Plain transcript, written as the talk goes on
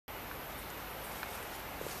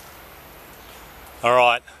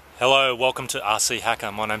Alright, hello, welcome to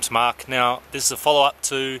RCHacker. My name's Mark. Now, this is a follow-up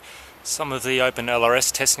to some of the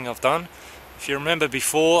OpenLRS testing I've done. If you remember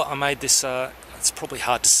before, I made this, it's probably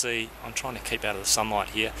hard to see, I'm trying to keep out of the sunlight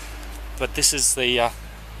here, but this is the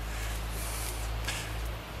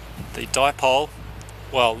dipole,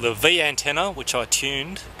 well, the V antenna, which I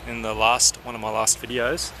tuned in the one of my last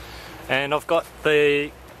videos, and I've got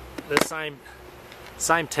the same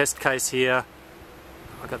test case here.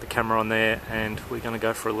 I got the camera on there and we're going to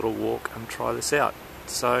go for a little walk and try this out.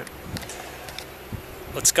 So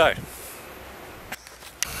let's go.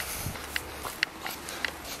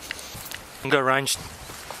 I'll go range.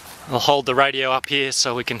 I'll hold the radio up here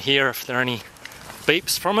so we can hear if there are any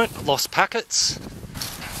beeps from it, lost packets.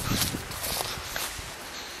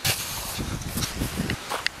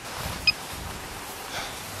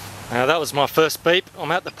 Now that was my first beep.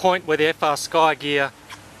 I'm at the point where the FR Sky gear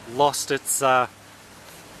lost its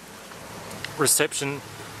reception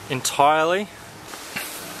entirely.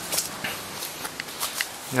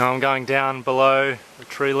 Now I'm going down below the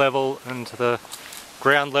tree level and to the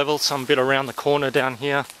ground level, some bit around the corner down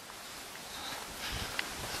here.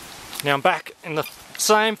 Now I'm back in the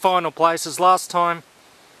same final place as last time,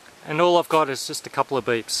 and all I've got is just a couple of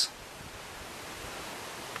beeps.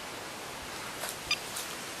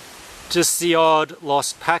 Just the odd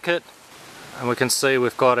lost packet, and we can see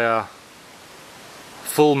we've got our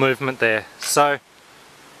full movement there. So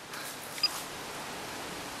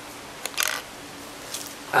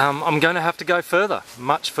I'm going to have to go further,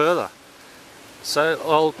 much further.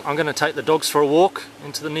 So I'm going to take the dogs for a walk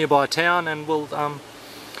into the nearby town, and we'll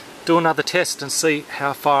do another test and see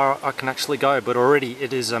how far I can actually go. But already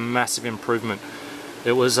it is a massive improvement.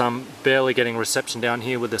 It was barely getting reception down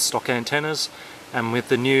here with the stock antennas, and with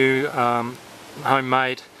the new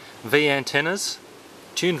homemade V antennas,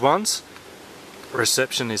 tuned ones,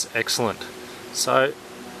 reception is excellent. So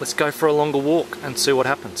let's go for a longer walk and see what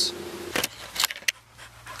happens.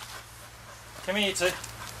 Come here, you two.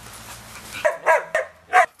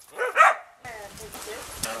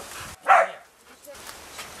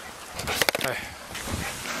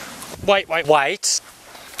 Wait.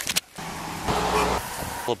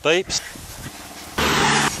 Couple of beeps.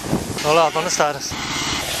 Hold up on the status.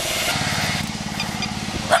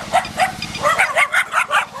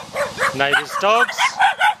 Neighbours' dogs.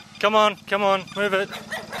 Come on, move it.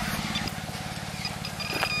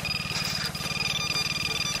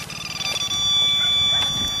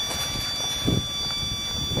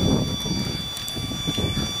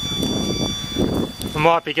 I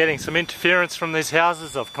might be getting some interference from these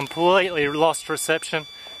houses. I've completely lost reception,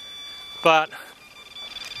 but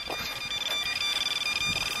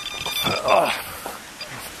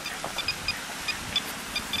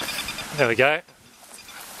there we go.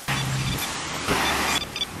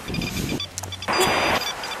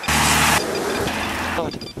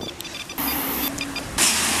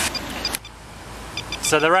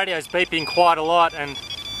 So the radio's beeping quite a lot, and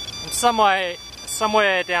somewhere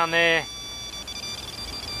down there,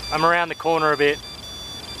 I'm around the corner a bit,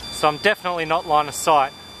 so I'm definitely not line of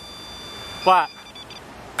sight. But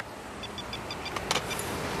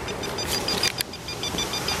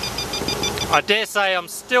I dare say I'm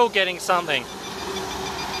still getting something.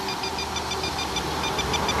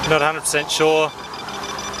 Not 100% sure.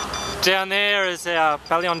 Down there is our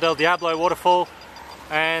Ballon del Diablo waterfall,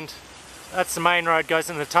 and that's the main road, goes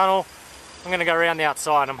in the tunnel. I'm going to go around the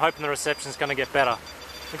outside. I'm hoping the reception's going to get better.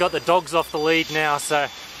 We've got the dogs off the lead now, so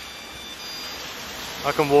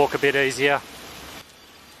I can walk a bit easier.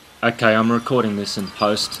 Okay, I'm recording this in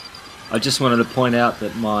post. I just wanted to point out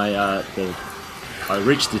that I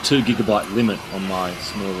reached the 2 GB limit on my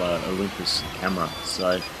small Olympus camera,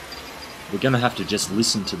 so we're going to have to just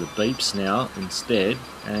listen to the beeps now instead.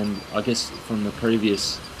 And I guess from the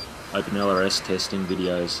previous OpenLRS testing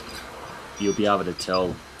videos, you'll be able to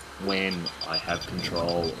tell when I have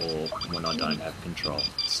control or when I don't have control.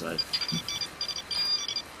 So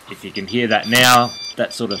if you can hear that now,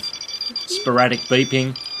 that sort of sporadic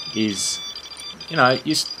beeping is, you know,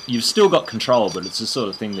 you've still got control, but it's the sort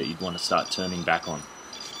of thing that you'd want to start turning back on.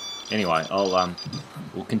 Anyway,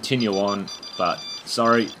 we'll continue on, but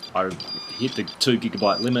sorry, I hit the 2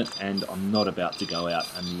 GB limit and I'm not about to go out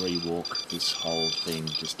and re-walk this whole thing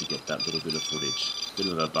just to get that little bit of footage. Bit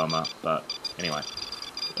of a bummer, but anyway,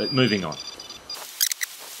 moving on.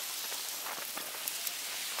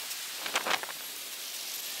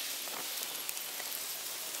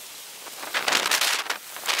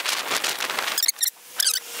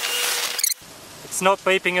 It's not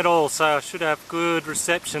beeping at all, so I should have good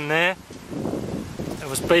reception there. It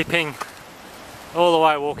was beeping all the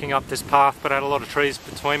way walking up this path, but I had a lot of trees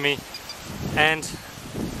between me. and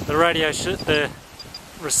the the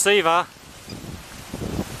receiver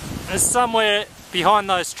is somewhere behind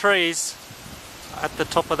those trees at the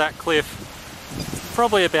top of that cliff.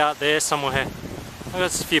 Probably about there somewhere. I've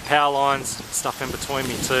got a few power lines, stuff in between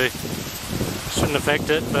me too. Shouldn't affect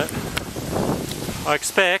it, but I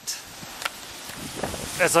expect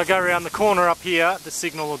as I go around the corner up here, the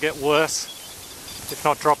signal will get worse, if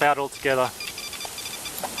not drop out altogether.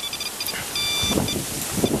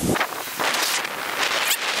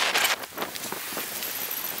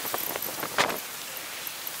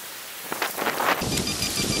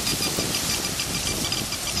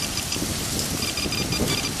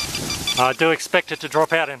 I do expect it to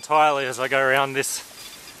drop out entirely as I go around this,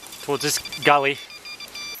 towards this gully.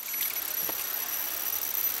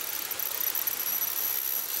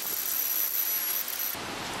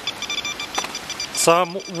 So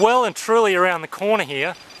I'm well and truly around the corner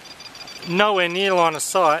here, nowhere near line of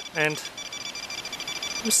sight, and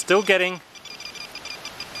I'm still getting,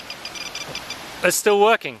 it's still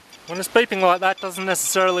working. When it's beeping like that doesn't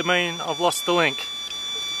necessarily mean I've lost the link.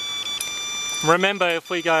 Remember,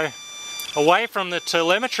 if we go away from the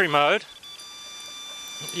telemetry mode,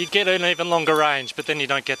 you get an even longer range, but then you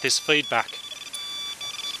don't get this feedback.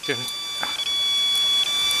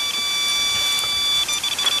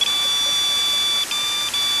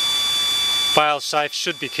 Fail-safe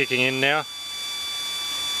should be kicking in now.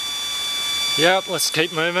 Yep, let's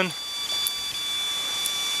keep moving.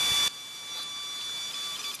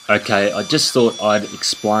 Okay, I just thought I'd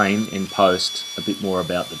explain in post a bit more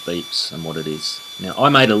about the beeps and what it is. Now, I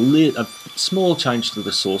made a small change to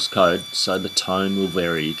the source code so the tone will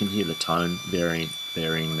vary. You can hear the tone varying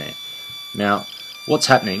there. Now, what's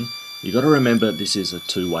happening, you've got to remember this is a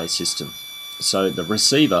two-way system. So the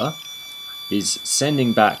receiver is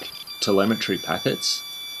sending back telemetry packets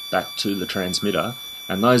back to the transmitter,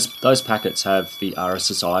 and those packets have the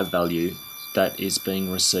RSSI value that is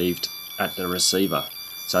being received at the receiver.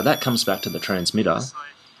 So that comes back to the transmitter,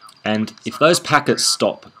 and if those packets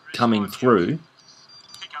stop coming through,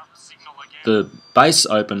 the base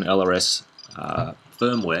OpenLRS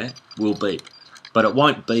firmware will beep, but it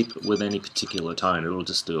won't beep with any particular tone, it'll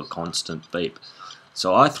just do a constant beep.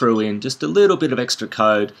 So I threw in just a little bit of extra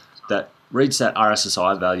code that reads that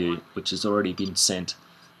RSSI value, which has already been sent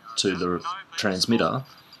to the transmitter,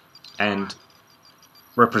 and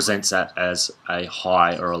represents that as a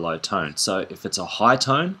high or a low tone. So if it's a high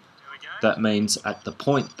tone, that means at the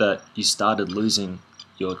point that you started losing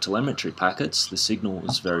your telemetry packets, the signal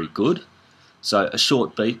was very good. So a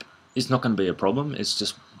short beep is not going to be a problem, it's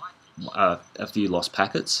just a few lost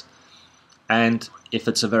packets. And if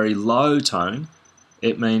it's a very low tone,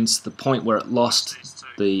 it means the point where it lost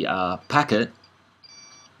the packet,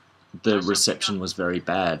 the reception was very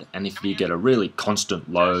bad. And if you get a really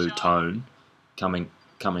constant low tone coming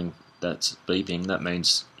that's beeping, that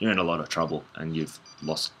means you're in a lot of trouble and you've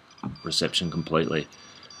lost reception completely.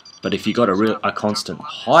 But if you got a constant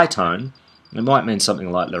high tone, it might mean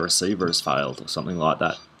something like the receiver has failed or something like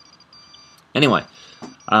that. Anyway,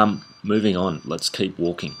 moving on, let's keep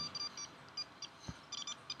walking.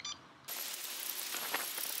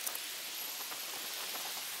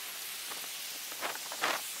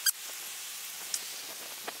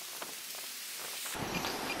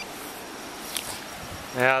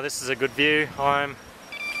 Now this is a good view.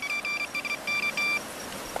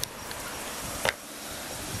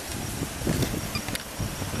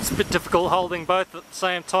 It's a bit difficult holding both at the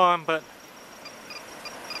same time, but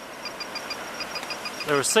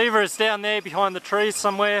the receiver is down there behind the trees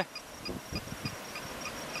somewhere.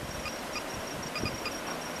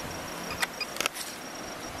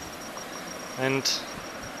 And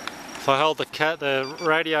if I hold the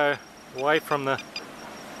radio away from the,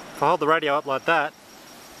 if I hold the radio up like that,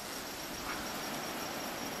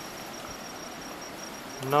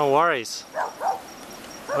 no worries,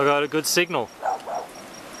 I got a good signal.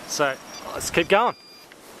 So let's keep going.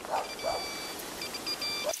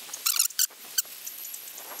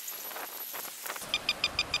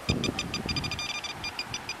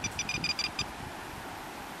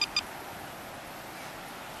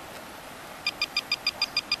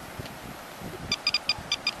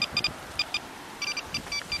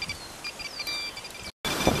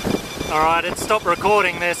 Alright, it stopped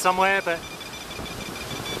recording there somewhere, but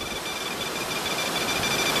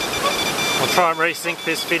I'll try and resync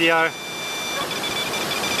this video.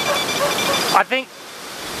 I think,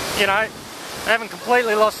 you know, I haven't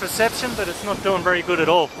completely lost reception, but it's not doing very good at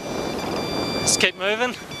all. Let's keep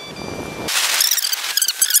moving.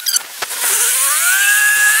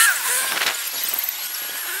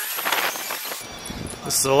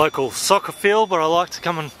 This is a local soccer field where I like to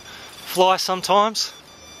come and fly sometimes.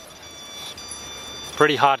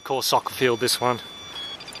 Pretty hardcore soccer field, this one.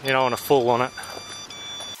 You don't want to fall on it.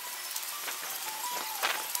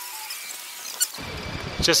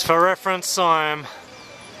 Just for reference, I'm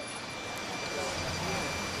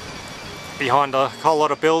behind a whole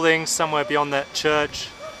lot of buildings, somewhere beyond that church,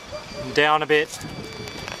 and down a bit.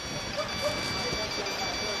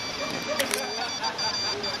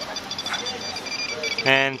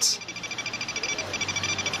 And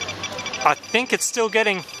I think it's still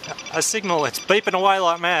getting a signal. It's beeping away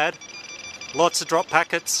like mad. Lots of drop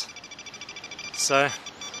packets. So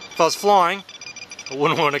if I was flying, I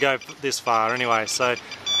wouldn't want to go this far anyway. So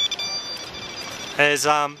there's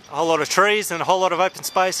a whole lot of trees and a whole lot of open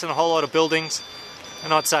space and a whole lot of buildings,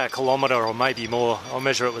 and I'd say a kilometer or maybe more. I'll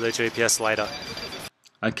measure it with a GPS later.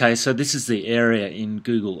 Okay, so this is the area in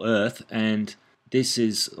Google Earth, and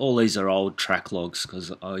all these are old track logs,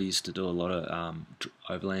 because I used to do a lot of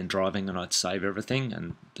overland driving, and I'd save everything,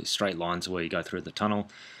 and the straight lines are where you go through the tunnel.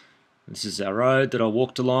 This is our road that I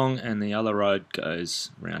walked along, and the other road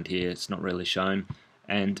goes around here. It's not really shown,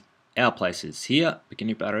 and our place is here,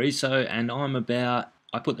 Bikini Paraiso, and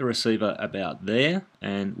I put the receiver about there,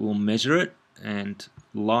 and we'll measure it, and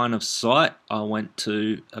line of sight I went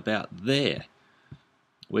to about there,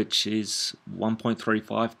 which is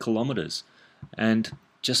 1.35 kilometers. And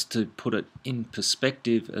just to put it in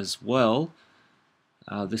perspective as well,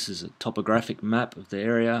 this is a topographic map of the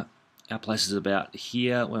area. Our place is about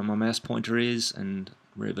here where my mouse pointer is, and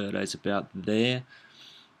Rio Verde is about there.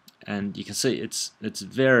 And you can see it's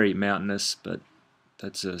very mountainous, but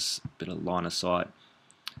that's a bit of line of sight.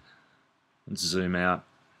 Let's zoom out,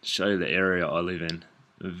 show you the area I live in.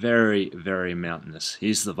 Very, very mountainous.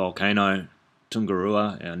 Here's the volcano,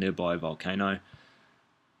 Tungarua, our nearby volcano.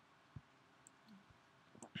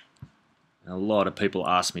 A lot of people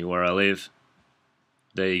ask me where I live.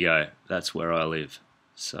 There you go, that's where I live.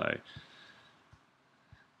 So,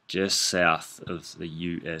 just south of the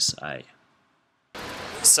USA.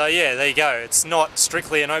 So yeah, there you go. It's not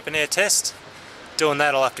strictly an open air test. Doing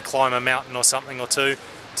that, I'll have to climb a mountain or something or two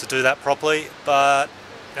to do that properly. But,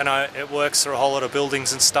 you know, it works through a whole lot of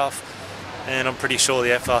buildings and stuff. And I'm pretty sure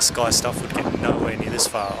the FR Sky stuff would get nowhere near this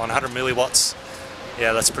far. On 100 milliwatts,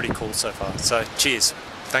 yeah, that's pretty cool so far. So, cheers.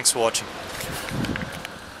 Thanks for watching.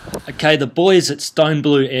 Okay, the boys at Stone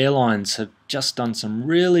Blue Airlines have just done some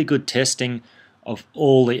really good testing of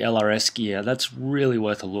all the LRS gear. That's really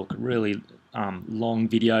worth a look. Really long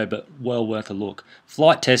video, but well worth a look.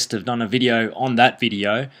 Flight Test have done a video on that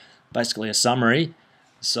video, basically a summary.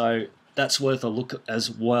 So that's worth a look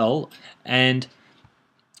as well. And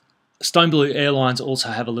Stone Blue Airlines also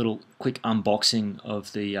have a little quick unboxing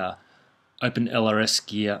of the OpenLRS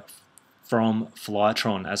gear from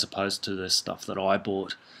Flytron, as opposed to the stuff that I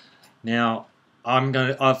bought. Now,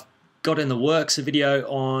 I've got in the works a video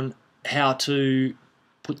on how to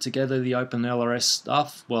put together the OpenLRS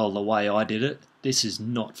stuff, well, the way I did it. This is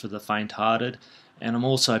not for the faint-hearted, and I'm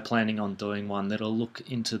also planning on doing one that'll look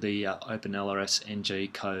into the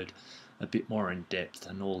OpenLRSng code a bit more in depth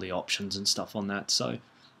and all the options and stuff on that. So,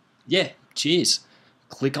 yeah, cheers.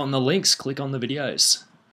 Click on the links, click on the videos.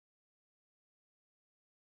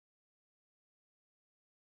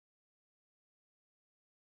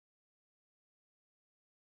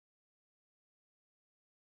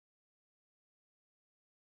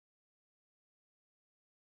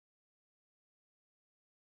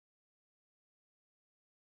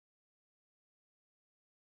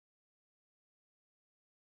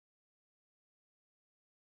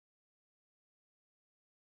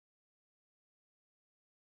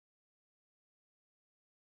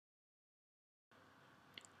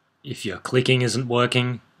 If your clicking isn't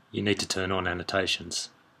working, you need to turn on annotations.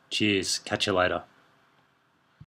 Cheers, catch you later.